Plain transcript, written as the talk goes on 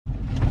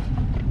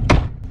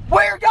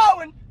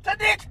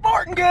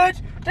fishing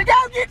goods to go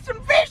get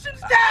some fishing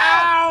stuff.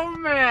 Oh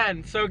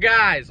man! So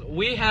guys,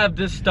 we have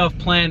this stuff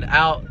planned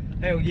out.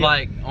 Hell yeah.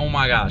 Like, oh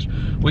my gosh.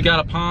 We got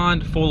a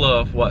pond full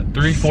of what,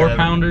 3-4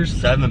 pounders?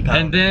 7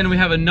 pounders. And then we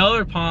have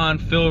another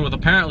pond filled with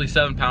apparently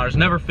 7 pounders.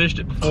 Never fished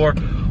it before.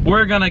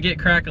 We're gonna get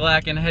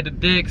crack-a-lackin', head to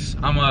Dick's.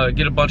 I'm gonna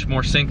get a bunch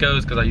more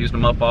Senkos because I used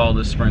them up all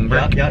this spring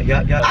break. Yeah.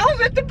 I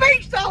was at the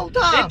beach the whole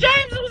time. And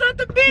James was at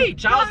the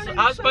beach. I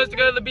was supposed to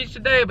go to the beach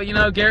today, but you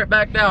know, Garrett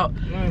backed out.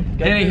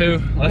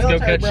 Anywho,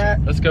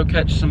 let's go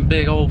catch some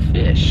big old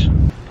fish.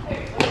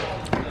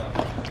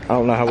 I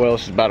don't know how well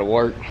this is about to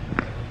work.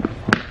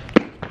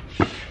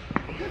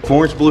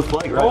 4-inch blue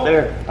flake right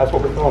there. That's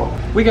what we're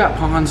calling. We got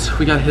ponds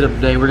we gotta hit up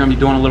today. We're gonna be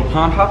doing a little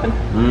pond hopping.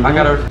 I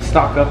gotta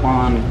stock up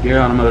on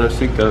Gary Yamamoto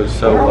Senkos.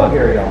 So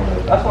Gary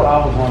Yamamoto. that's what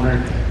I was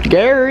wondering.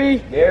 Gary.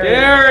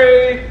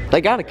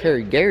 They gotta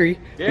carry Gary.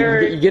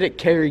 Gary. You get it,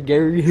 carry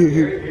Gary.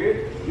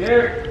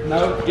 Gary.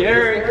 No,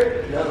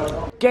 Gary.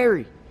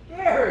 Gary.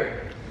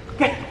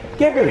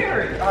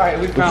 Gary. All right,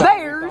 we found.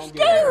 There's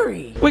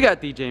Gary. We got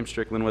D. James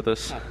Strickland with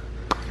us.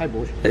 Hey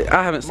boys.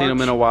 I haven't seen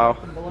him in a while.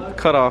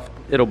 Cut off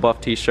It'll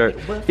Buff t-shirt.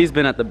 He's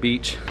been at the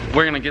beach.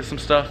 We're gonna get some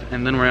stuff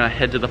and then we're gonna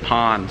head to the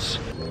ponds.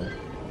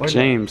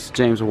 James,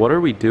 what are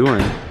we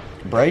doing?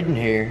 Braydon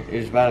here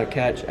is about to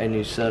catch a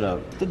new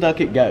setup. The Duck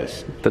It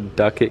Ghost. The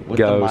Duck It With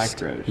Ghost.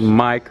 the micros.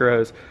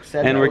 Micros.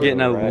 And we're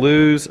getting a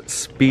Lose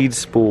Speed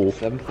Spool.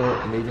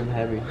 7-foot, medium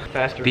heavy.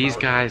 These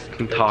guys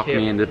can talk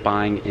me into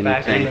buying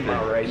anything.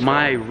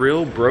 My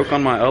reel broke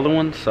on my other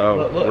one,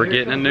 so we're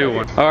getting a new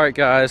one. All right,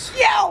 guys.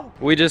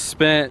 We just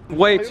spent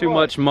way too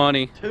much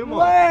money.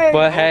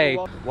 But hey,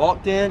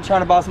 Walked in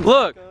trying to buy some.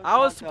 look, I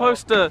was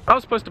supposed to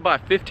buy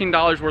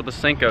 $15 worth of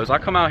Senkos. I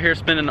come out here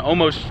spending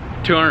almost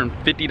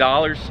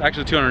 $250,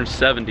 actually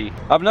 $270.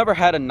 I've never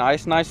had a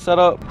nice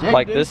setup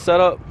like this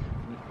setup.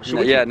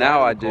 Yeah,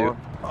 now I do.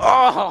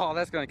 Oh,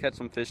 that's gonna catch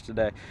some fish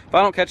today. If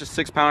I don't catch a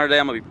 6-pounder today,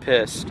 I'm gonna be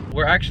pissed.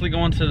 We're actually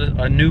going to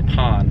a new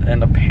pond,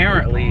 and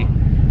apparently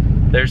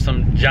there's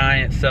some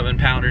giant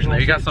 7-pounders in there.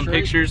 You got some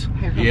pictures?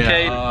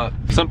 Yeah.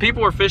 Some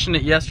people were fishing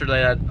it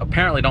yesterday that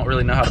apparently don't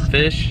really know how to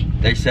fish.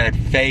 They said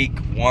fake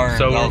worms.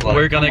 So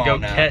we're gonna go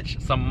catch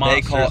some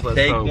monsters. They caught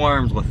fake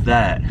worms with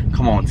that.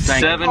 Come on,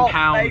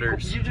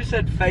 7-pounders. You just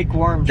said fake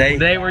worms.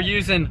 They were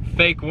using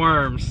fake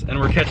worms and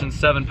we're catching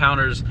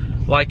 7-pounders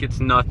like it's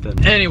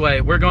nothing.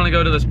 Anyway, we're gonna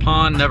go to this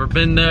pond. Never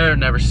been there,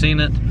 never seen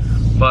it.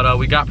 But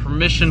we got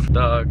permission from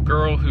the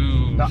girl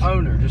who... The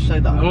owner, just say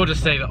the owner. We'll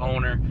just say the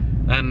owner.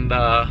 And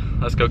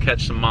let's go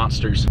catch some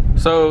monsters.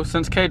 So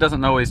since Cade doesn't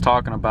know what he's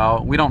talking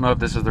about, we don't know if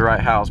this is the right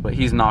house, but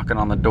he's knocking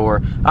on the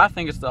door. I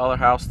think it's the other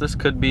house. This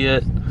could be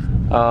it.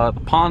 The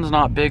pond's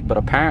not big, but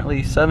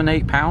apparently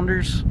 7-8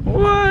 pounders.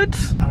 What?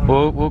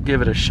 We'll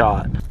give it a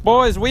shot.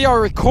 Boys, we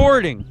are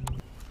recording.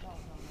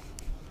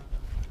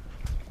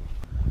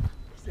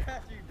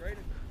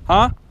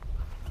 Huh?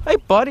 Hey,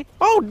 buddy.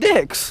 Oh,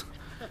 Dix.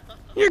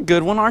 You're a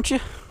good one, aren't you?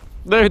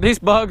 Dude, these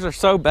bugs are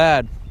so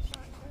bad.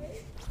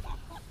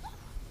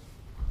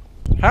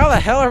 How the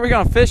hell are we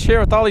gonna fish here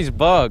with all these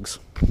bugs?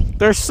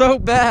 They're so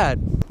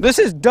bad. This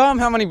is dumb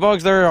how many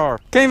bugs there are.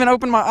 Can't even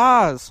open my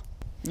eyes.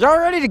 Y'all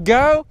ready to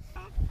go?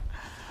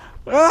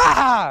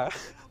 Ah!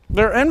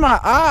 They're in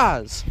my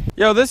eyes.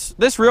 Yo,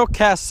 this reel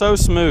casts so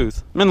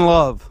smooth. I'm in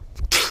love.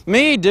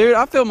 Me, dude,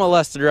 I feel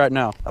molested right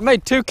now. I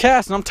made 2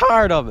 casts and I'm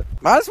tired of it.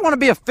 I just want to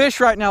be a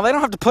fish right now. They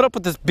don't have to put up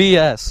with this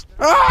BS.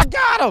 Ah, I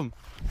got them.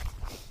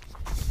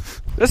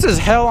 This is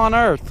hell on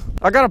earth.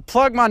 I gotta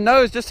plug my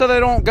nose just so they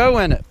don't go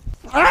in it.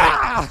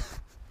 Ah!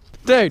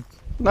 Dude,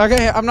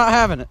 okay, I'm not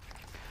having it.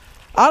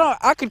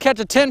 I could catch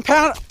a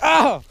 10-pounder.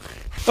 Oh,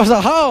 there's a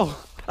hole.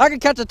 I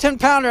could catch a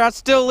 10-pounder, I'd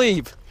still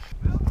leave.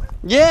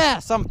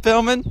 Yes, I'm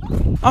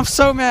filming. I'm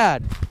so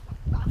mad.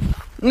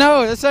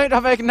 No, this ain't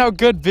making no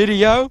good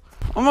video.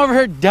 I'm over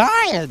here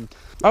dying.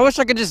 I wish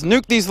I could just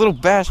nuke these little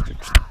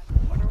bastards.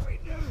 What are we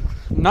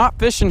doing? Not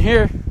fishing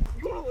here.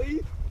 You wanna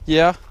leave?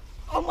 Yeah.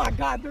 Oh my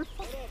God, they're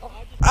fucking.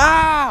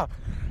 Ah!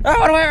 That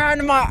went right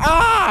into my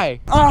eye.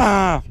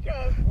 Ah!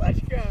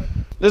 Let's go.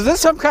 Is this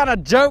some kind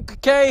of joke,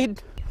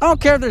 Cade? I don't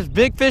care if there's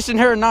big fish in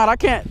here or not. I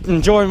can't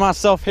enjoy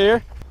myself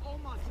here. Oh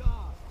my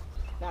God.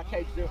 Now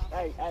Cade's doing,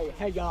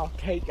 hey y'all,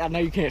 Cade, I know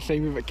you can't see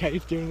me, but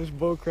Cade's doing this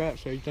bull crap,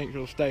 so he thinks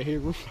he'll stay here.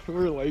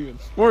 We're leaving.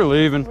 We're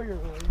leaving. We're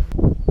leaving.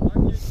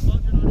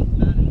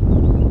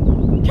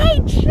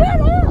 Cade,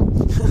 shut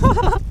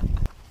up!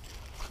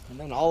 And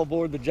then all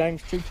aboard the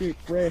James Choo Choo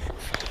Express.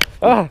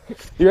 Ah,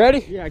 you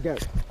ready? Yeah, go.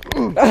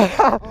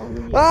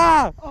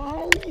 Ah!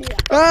 Oh yeah.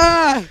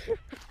 Ah!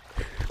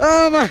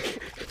 Oh my!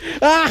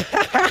 Ah!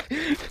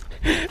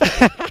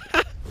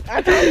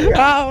 I told you.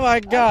 Oh my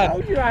God! I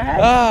told you I had.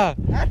 Ah!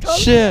 I told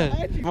Shit! you I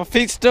had you. My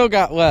feet still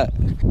got wet.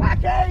 Bye,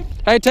 Cade.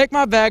 Hey, take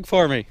my bag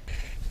for me.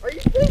 Are you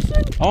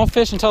fishing? I won't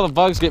fish until the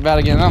bugs get bad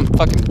again. I'm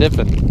fucking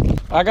dipping.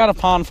 I got a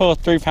pond full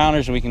of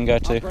 3-pounders we can go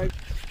to.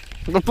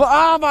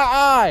 Oh, my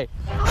eye!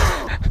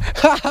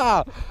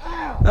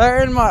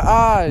 They're in my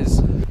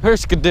eyes. We're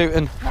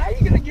skadooting. How are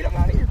you gonna get them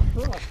out of your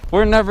truck?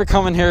 We're never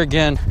coming here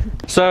again.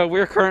 So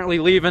we're currently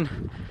leaving.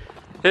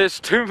 It's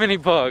too many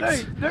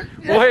bugs. Dude,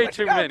 Way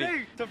too many.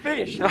 Do to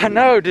fish. I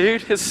know,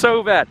 dude. It's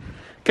so bad.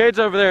 Cade's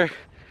over there.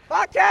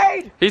 Bye,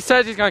 Cade. He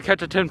says he's gonna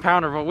catch a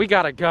 10-pounder, but we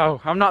gotta go.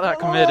 I'm not that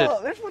committed.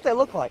 Oh, this is what they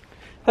look like.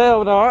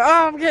 Hell no.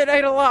 I'm getting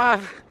ate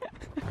alive.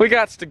 We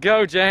got to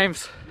go,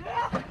 James.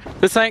 Yeah.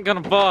 This ain't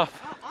gonna buff.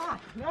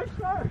 No,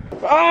 sir.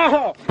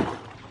 Oh!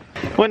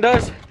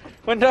 Windows.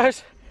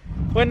 Windows.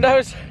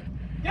 Windows.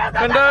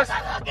 Windows.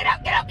 Get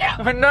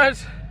up.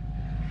 Windows.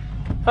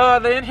 Oh, are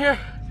they in here?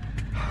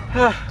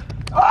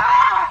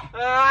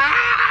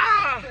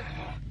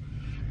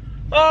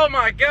 Oh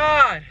my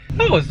God.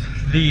 That was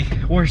the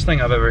worst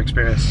thing I've ever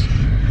experienced.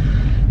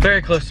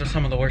 Very close to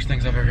some of the worst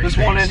things I've ever experienced.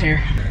 There's one in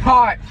here.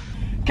 All right.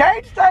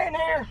 Cade's staying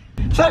here.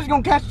 Says he's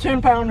gonna catch a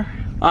 10-pounder.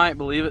 I ain't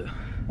believe it.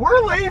 We're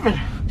leaving.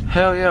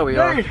 Hell yeah, we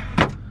are. Dude,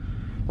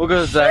 We'll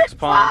go to Zach's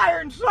pond. fire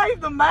and save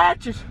the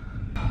matches.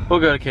 We'll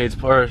go to Cade's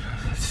pond.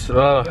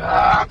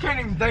 I can't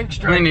even think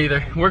straight. Me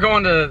neither. We're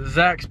going to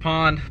Zach's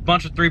pond.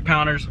 Bunch of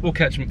 3-pounders. We'll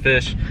catch some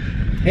fish.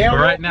 Yeah, But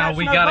right now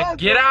we gotta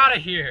get out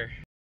of here.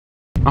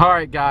 All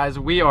right, guys,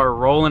 we are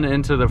rolling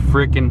into the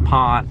freaking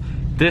pond.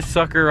 This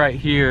sucker right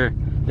here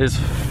is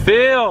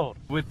filled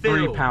with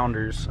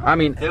 3-pounders. I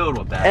mean, Filled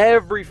with that.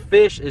 every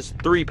fish is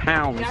 3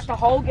 pounds. Got the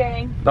whole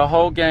gang. The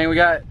whole gang. We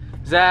got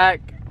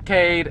Zach,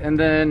 Cade, and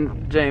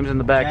then James in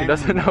the back. He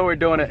doesn't know we're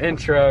doing an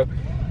intro.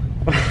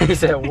 He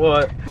said,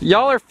 what?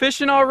 Y'all are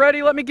fishing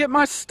already? Let me get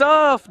my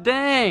stuff.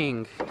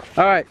 Dang.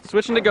 All right,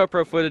 switching to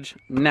GoPro footage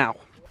now.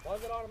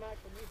 Look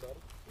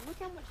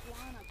how much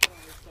line I put on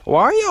this thing.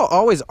 Why are y'all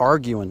always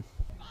arguing?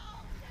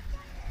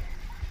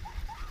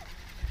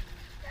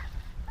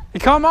 You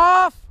come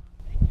off?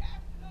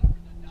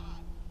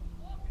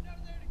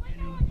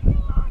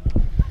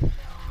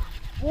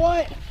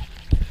 What?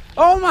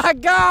 Oh my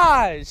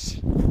gosh!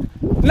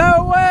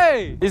 No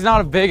way! He's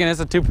not a big one, it's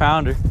a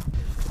 2-pounder.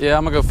 Yeah,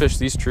 I'm gonna go fish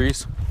these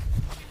trees.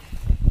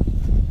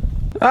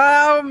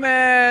 Oh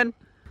man!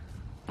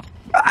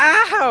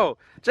 Ow!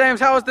 James,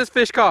 how was this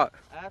fish caught?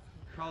 That's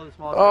probably the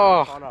smallest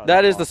Oh,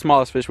 that is the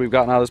smallest fish we've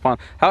gotten out of this pond.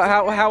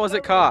 How was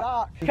it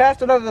caught?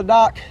 Cast it over the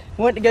dock.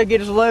 Went to go get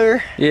his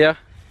lure, Yeah.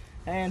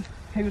 and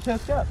he was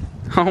hooked up.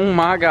 Oh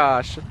my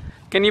gosh.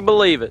 Can you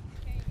believe it?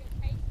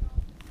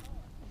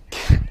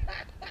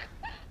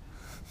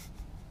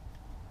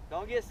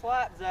 Don't get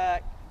slapped,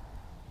 Zach.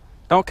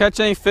 Don't catch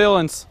any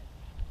feelings.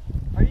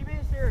 Are you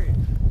being serious?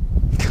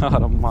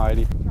 God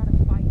almighty. Try to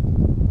fight.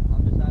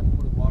 I'm just asking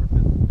what his water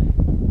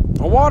pistol is.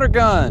 A water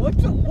gun. What?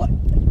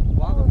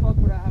 Why the fuck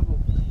would I have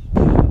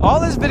a... All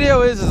this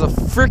video is a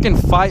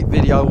freaking fight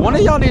video. One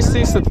of y'all needs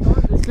to...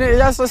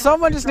 Yeah, so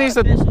someone just needs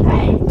to...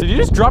 Did you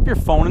just drop your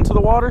phone into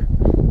the water?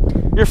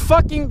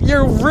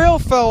 Your reel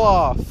fell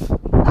off.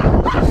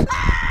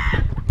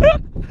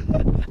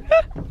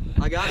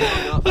 I got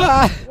it up.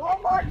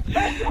 Walmart.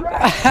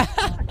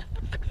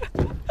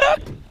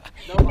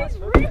 No, my I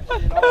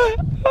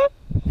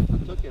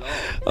took it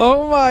off.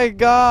 Oh my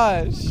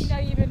gosh. You know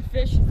you've been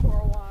fishing for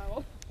a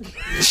while.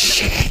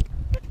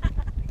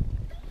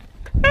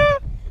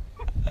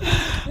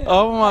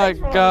 Oh my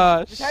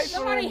gosh.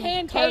 Somebody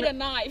hand Cade a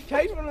knife.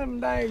 Cade's one of them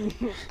dang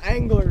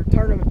angler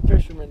tournament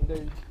fishermen,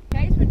 dude.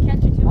 Cade's been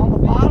catching too On the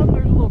many fish. bottom,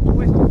 there's a little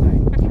twisted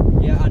thing.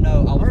 Yeah, I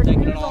know. I was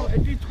taking it off.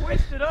 If you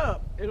twist it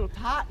up, it'll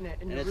tighten it.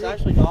 And it's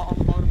actually not on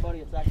the bottom, buddy.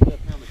 It's actually up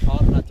here on the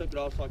top, and I took it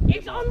off so I could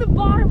It's on the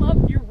bottom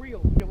of your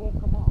reel. It won't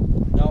come off.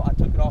 No, I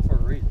took it off for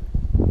a reason.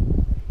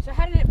 So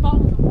how did it fall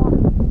in the water?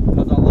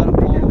 Because I let it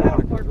fall in the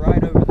water. Because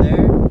right over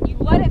there, You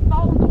let it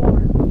fall in the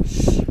water.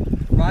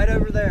 right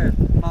over there,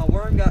 my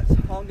worm got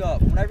hung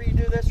up. Whenever you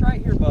do this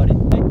right here, buddy,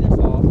 take this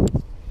off.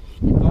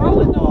 Throw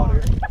it in the water.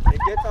 It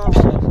gets on.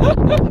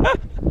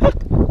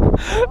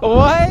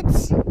 What?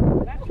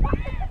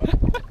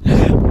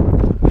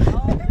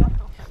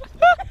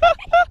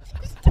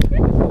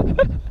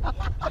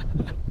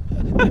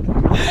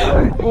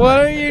 What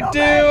are you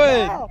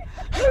doing?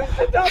 Who's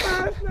the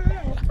dumbass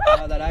now?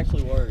 No, that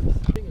actually works.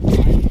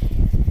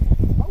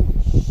 Oh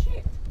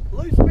shit!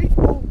 Loose beach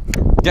ball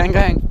Gang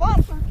gang.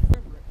 sponsor.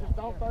 Just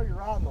don't throw your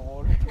rod in the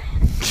water.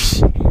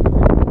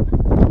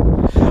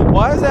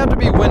 Why does it have to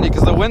be windy?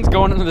 Because the wind's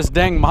going into this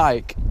dang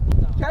mic.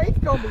 Cade's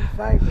gonna be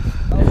famous.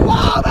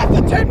 Oh, that's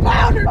a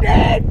 10-pounder, dude!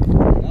 That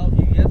was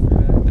you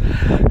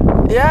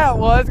yesterday. Yeah, it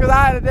was, because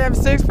I had a damn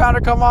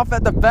 6-pounder come off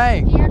at the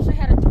bank. He actually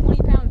had a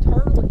 20-pound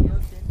turtle he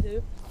hooked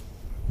into.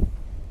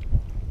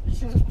 You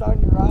should have thrown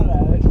your rod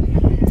at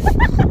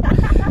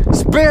it.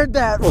 Spared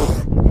that.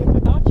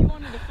 Thought you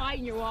wanted to fight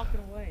and you're walking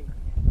away.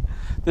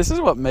 This is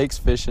what makes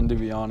fishing, to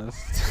be honest.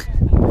 Said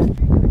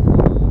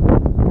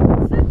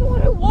the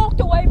one who walked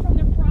away from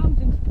their problems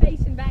and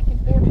pacing back and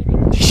forth to get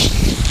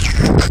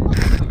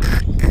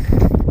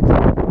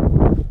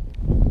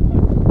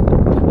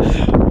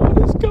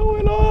What is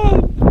going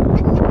on?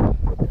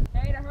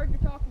 Cade, I heard you're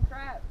talking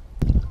crap.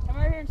 Come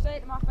over here and say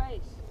it to my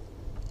face.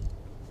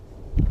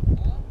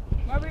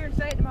 Come over here and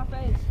say it to my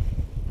face.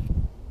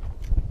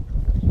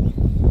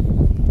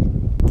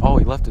 Oh,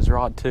 he left his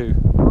rod too.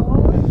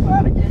 Oh, it's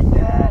about to get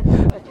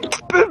good.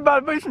 This is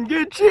about to be some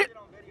good shit.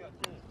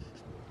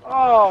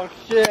 Oh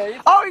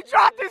shit. Oh, he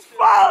dropped his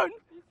phone!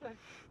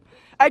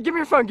 Hey, give me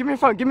your phone, give me your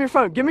phone, give me your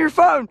phone, give me your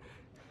phone!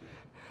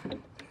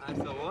 I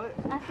said what?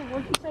 I said,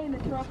 what'd you say in the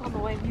truck on the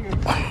way here?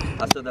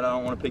 I said that I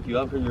don't want to pick you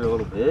up because you're a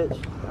little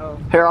bitch. Oh.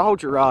 Here, I'll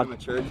hold your rod.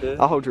 Mature too.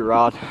 I'll hold your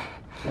rod.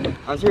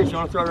 I'm serious, you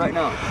want to throw it right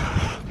now?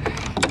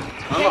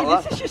 Hey,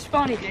 this is just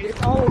funny, dude.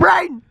 It's all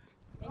Braydon!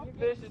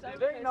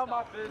 No,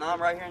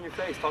 I'm right here in your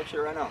face. Talk shit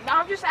right now. No,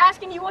 I'm just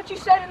asking you what you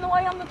said in the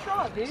way on the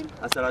truck, dude.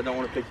 I said I don't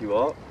want to pick you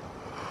up.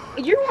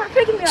 You weren't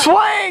picking me up.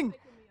 Swing!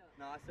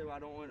 No, I said I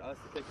don't want us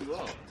to pick you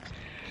up.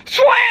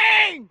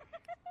 Swing!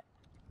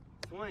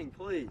 Swing,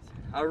 please.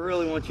 I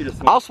really want you to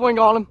swing. I'll swing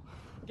on him.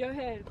 Go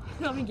ahead.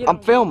 Let me get I'm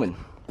on. filming.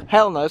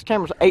 Hell no, this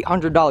camera's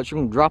 $800. You're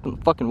gonna drop in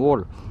the fucking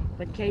water.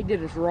 But Cade did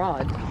his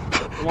rod.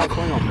 Come on,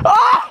 swing on me.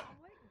 Ah!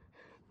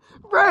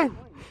 Braydon!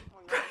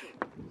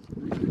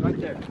 Right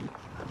there.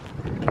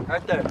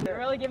 Right there. You're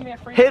really giving me a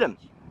free Hit him.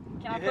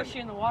 Can I push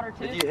you in the water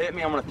too? If you hit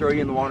me, I'm gonna throw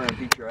you in the water and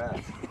beat your ass.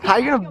 How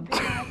you I'm gonna gonna beat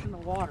your ass in the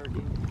water,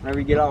 dude. Whenever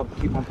you get out,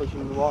 keep on pushing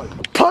in the water.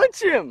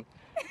 punch him?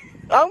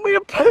 I'm be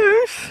a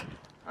puss.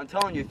 I'm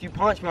telling you, if you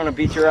punch me, I'm gonna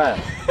beat your ass.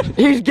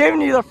 He's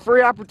giving you the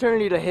free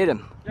opportunity to hit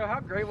him. Yo, how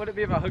great would it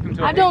be if I hooked him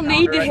to a I don't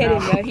need to right hit now?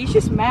 him though. He's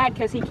just mad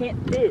because he can't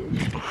fish.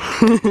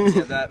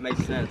 Yeah, that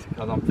makes sense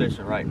because I'm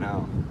fishing right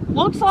now.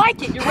 Looks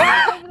like it. You're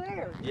right over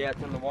there. Yeah,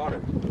 it's in the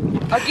water.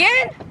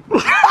 Again?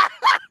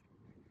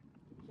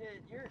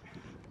 Kid, you're...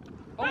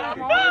 Oh, You I'm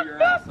blow on.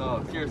 your ass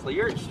off. Seriously,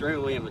 you're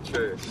extremely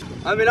immature.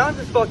 I mean, I'm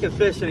just fucking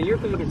fishing and you're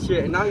talking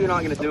shit and now you're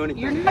not gonna do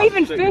anything. You're not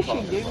even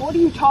fishing, dude. What are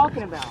you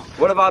talking about?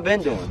 What have I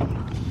been doing?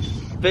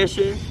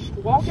 Fishing?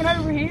 Walking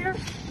over here?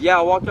 Yeah,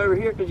 I walked over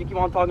here because you keep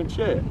on talking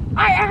shit.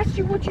 I asked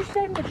you what you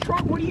said in the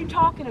truck. What are you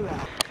talking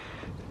about?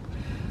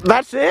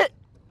 That's it?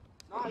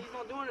 No, he's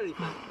not doing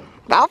anything.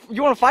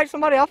 You wanna fight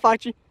somebody? I'll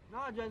fight you. No,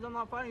 James, I'm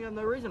not fighting. I have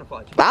no reason to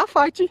fight you. I'll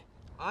fight you.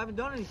 I haven't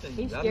done anything.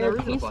 He's I have no scared.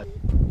 reason He's- to fight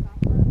you.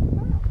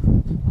 I'm not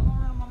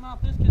running my mouth.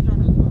 This kid's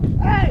running his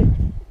mouth. Hey!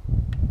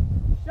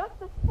 Shut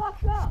the fuck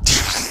up.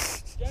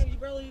 James, you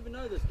barely even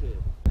know this kid.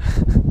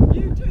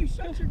 You two,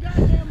 shut your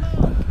goddamn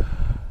mouth.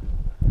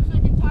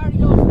 Sick and tired of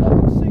y'all's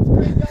fucking 6th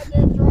grade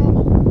goddamn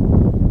drama.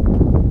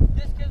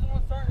 This kid's the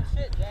one starting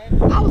the shit,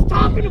 James. I was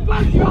talking to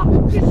both of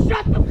y'all. Just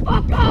shut the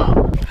fuck up.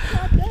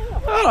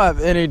 I don't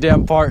have any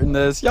damn part in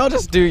this. Y'all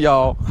just do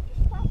y'all.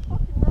 Stop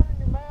fucking running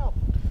your mouth.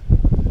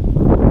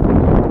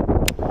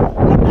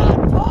 I'm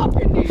not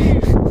talking to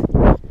you.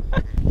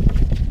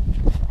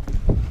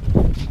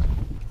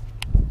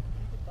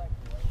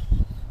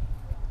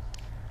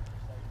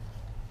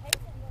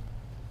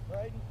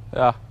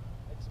 Yeah.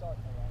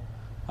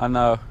 I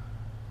know.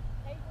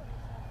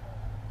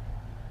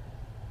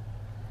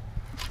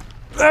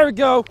 There we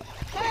go.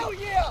 Hell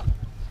yeah.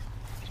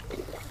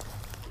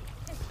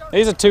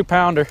 He's a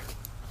 2-pounder. Are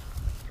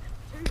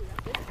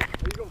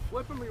you gonna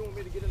flip him or you want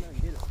me to get in there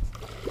and get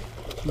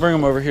him? Bring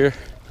him over here.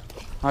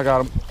 I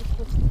got him.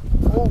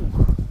 Oh.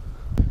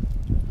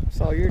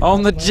 So you're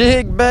On the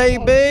jig,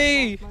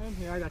 baby.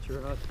 Here, I got your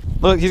rod.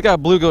 Look, he's got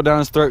a bluegill down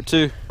his throat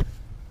too.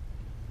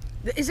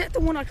 Is that the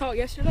one I caught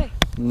yesterday?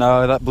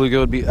 No, that bluegill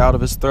would be out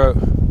of his throat.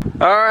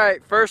 All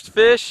right, first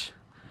fish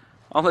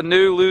on the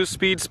new Lose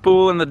Speed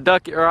spool and the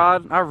ducket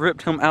rod. I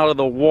ripped him out of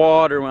the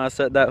water when I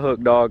set that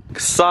hook, dog.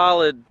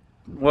 Solid,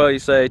 what do you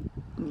say,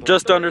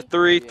 just under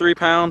 3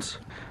 pounds.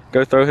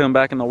 Go throw him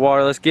back in the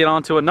water. Let's get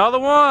on to another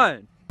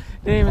one.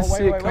 Didn't even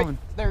see it coming.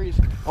 There he is.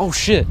 Oh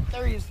shit,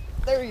 There he is.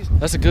 There he is.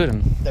 that's a good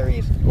one. There he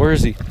is. Where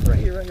is he? Right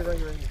here, right here, right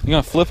here, right here. You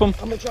gonna flip him?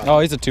 I'm gonna try. Oh,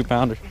 he's a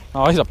 2-pounder.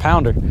 Oh, he's a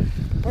pounder.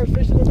 First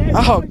fish of the day.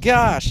 Oh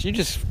gosh, you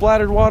just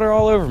splattered water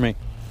all over me.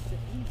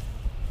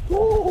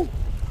 Whoa.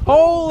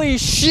 Holy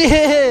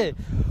shit!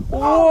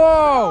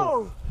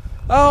 Whoa!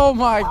 Oh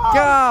my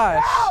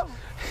gosh! No.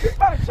 He's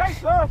about to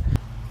chase us.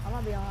 I'm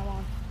gonna be on. I'm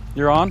on.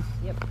 You're on?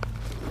 Yep.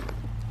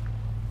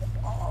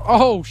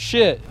 Oh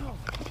shit!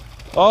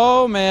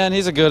 Oh man,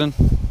 he's a good one.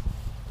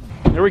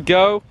 Here we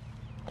go.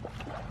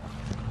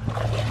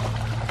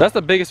 That's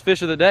the biggest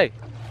fish of the day.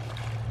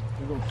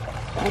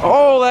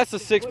 Oh, that's a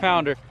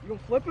 6-pounder. You gonna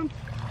flip him?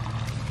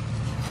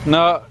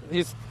 No,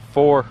 he's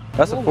 4.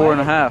 That's a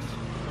 4.5.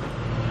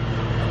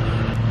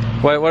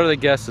 Wait, what are the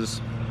guesses?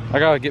 I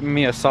gotta get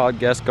me a solid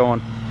guess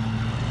going.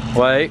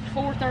 Wait.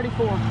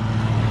 434.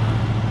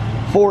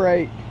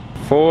 4.8.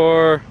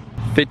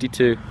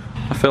 4.52.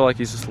 I feel like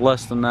he's just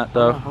less than that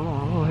though. Hold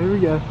on, here we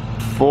go.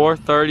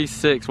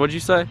 4.36. What'd you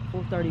say?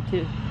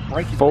 432.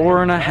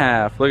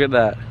 4.5. Look at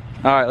that.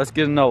 All right, let's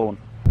get another one.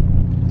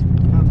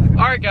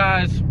 All right,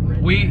 guys.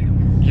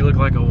 You look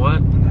like a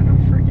what?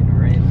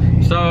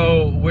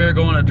 So we're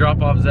going to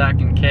drop off Zach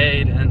and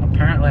Cade, and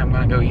apparently I'm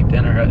gonna go eat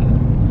dinner at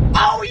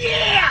Oh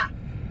yeah!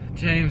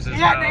 James's He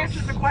hadn't house.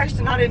 answered the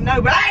question. I didn't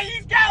know, but hey,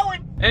 he's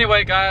going.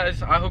 Anyway,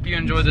 guys, I hope you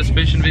enjoyed this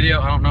fishing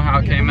video. I don't know how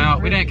it came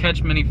out. We didn't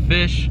catch many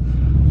fish.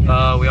 We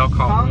all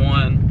caught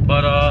one,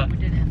 but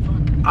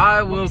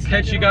I will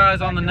catch you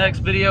guys on the next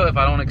video if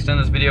I don't extend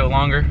this video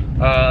longer.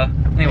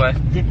 Anyway,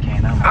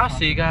 I'll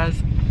see you guys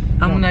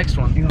on the next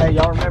one. Hey,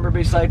 y'all remember,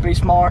 be safe, be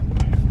smart.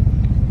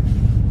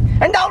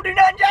 And don't do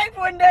nothing James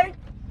wouldn't do.